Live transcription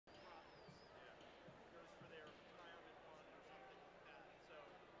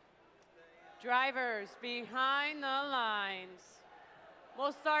Drivers behind the lines.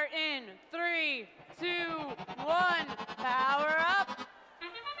 We'll start in 3, 2, 1, power up.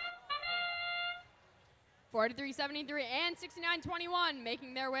 43.73 and 69.21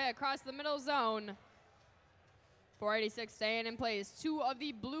 making their way across the middle zone. 486 staying in place. Two of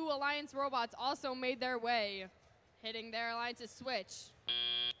the Blue Alliance robots also made their way, hitting their Alliance's switch.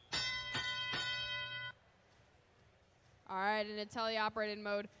 All right, in a teleoperated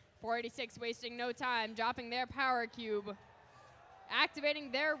mode, 486 wasting no time, dropping their power cube,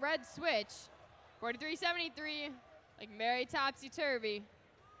 activating their red switch. 43.73, like Mary Topsy-Turvy,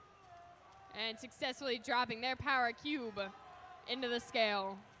 and successfully dropping their power cube into the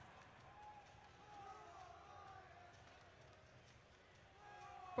scale.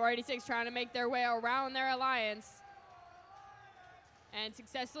 .486 trying to make their way around their Alliance and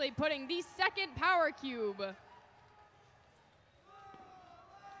successfully putting the second power cube.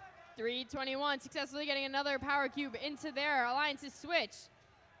 321 successfully getting another power cube into their Alliance's switch.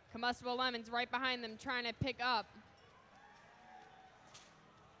 Combustible Lemons right behind them trying to pick up.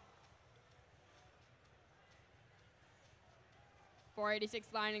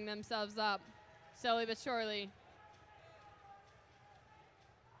 .486 lining themselves up slowly but surely.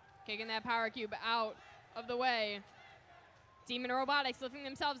 Kicking that power cube out of the way. Demon Robotics lifting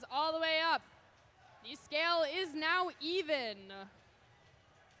themselves all the way up. The scale is now even.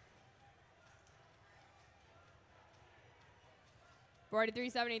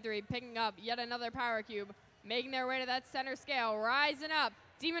 .43.73 picking up yet another power cube, making their way to that center scale, rising up.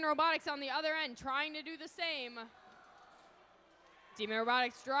 Demon Robotics on the other end trying to do the same. Demon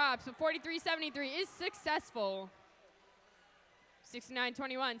Robotics drops, but .43.73 is successful.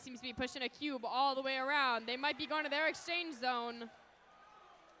 69.21 seems to be pushing a cube all the way around. They might be going to their exchange zone.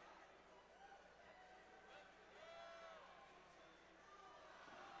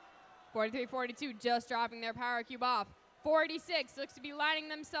 .43.42 just dropping their power cube off. 486 looks to be lining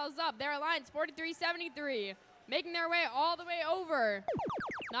themselves up. Their Alliance, .43.73, making their way all the way over.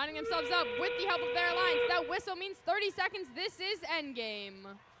 Lining themselves up with the help of their Alliance. That whistle means 30 seconds. This is endgame.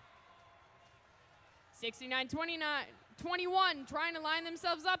 69.21 trying to line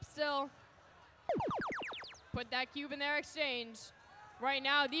themselves up still. Put that cube in their exchange. Right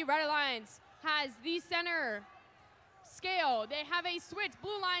now, the Red Alliance has the center scale. They have a switch.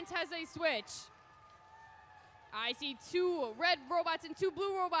 Blue Alliance has a switch. I see two red robots and two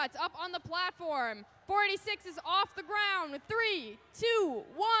blue robots up on the platform. .486 is off the ground with 3, 2,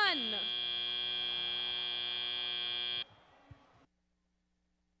 1.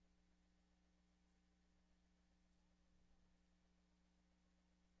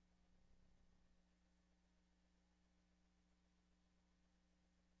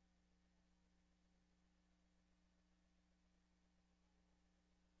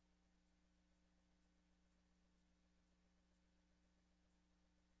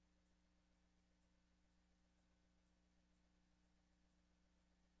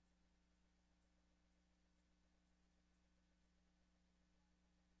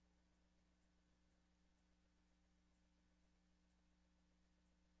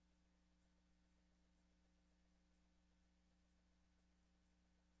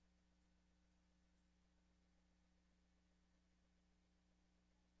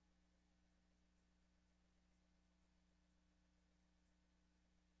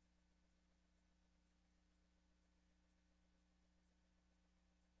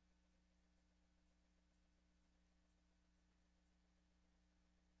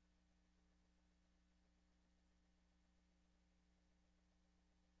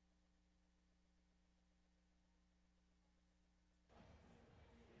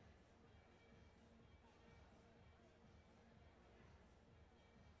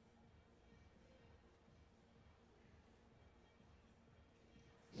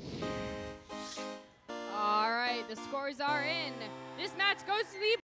 The scores are in. This match goes to the